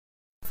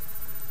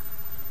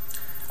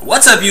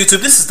What's up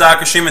YouTube? This is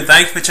Dr. Stream and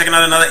thank you for checking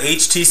out another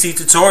HTC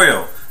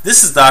tutorial.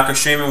 This is Dr.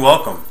 Stream and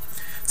welcome.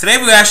 Today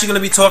we're actually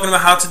going to be talking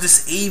about how to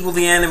disable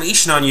the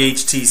animation on your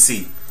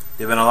HTC.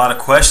 There have been a lot of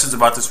questions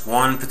about this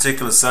one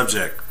particular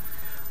subject.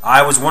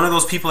 I was one of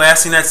those people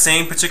asking that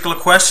same particular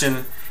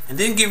question and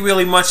didn't get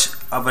really much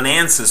of an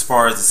answer as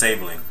far as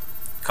disabling.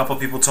 A couple of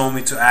people told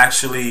me to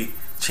actually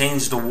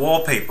change the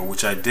wallpaper,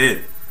 which I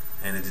did,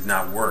 and it did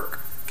not work.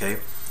 Okay.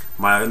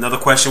 Another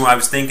question I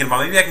was thinking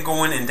about, maybe I can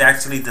go in and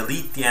actually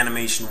delete the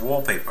animation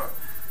wallpaper.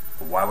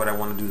 But why would I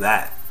want to do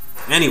that?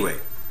 Anyway,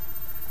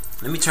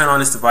 let me turn on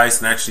this device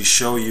and actually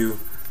show you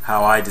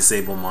how I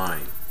disable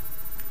mine.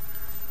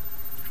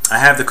 I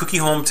have the Cookie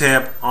Home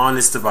tab on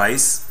this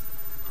device,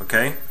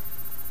 okay?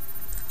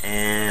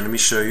 And let me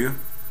show you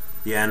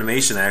the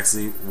animation,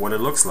 actually what it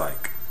looks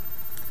like.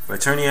 If I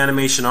turn the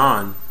animation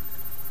on,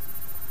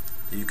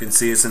 you can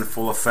see it's in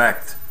full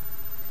effect.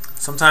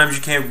 Sometimes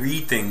you can't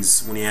read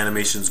things when the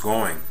animation is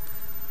going,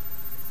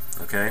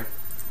 okay?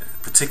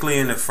 Particularly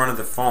in the front of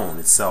the phone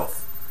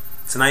itself.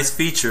 It's a nice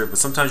feature, but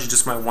sometimes you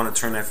just might want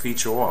to turn that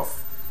feature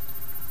off.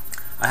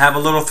 I have a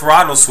little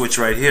throttle switch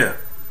right here.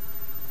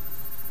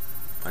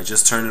 I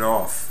just turn it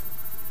off,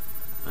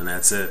 and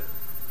that's it.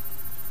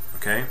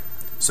 Okay?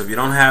 So if you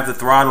don't have the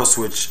throttle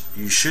switch,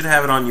 you should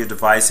have it on your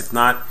device. If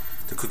not,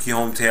 the Cookie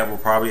Home tab will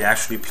probably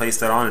actually place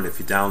that on it if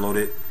you download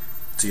it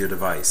to your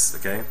device.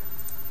 Okay?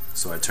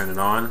 So I turn it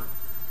on.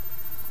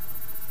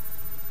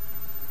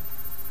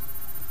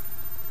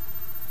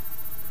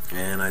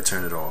 And I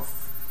turn it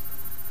off.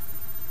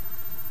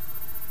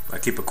 I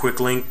keep a quick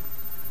link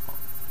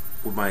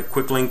with my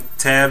quick link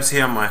tabs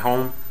here on my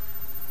home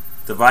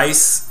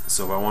device.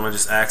 So if I want to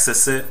just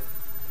access it,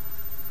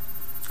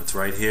 it's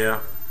right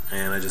here,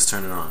 and I just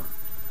turn it on.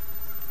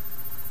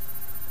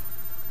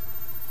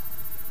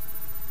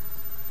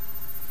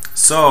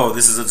 So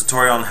this is a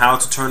tutorial on how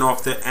to turn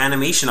off the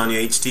animation on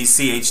your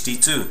HTC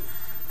HD2.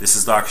 This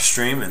is Dr.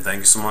 Stream, and thank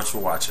you so much for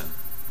watching.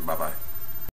 Bye bye.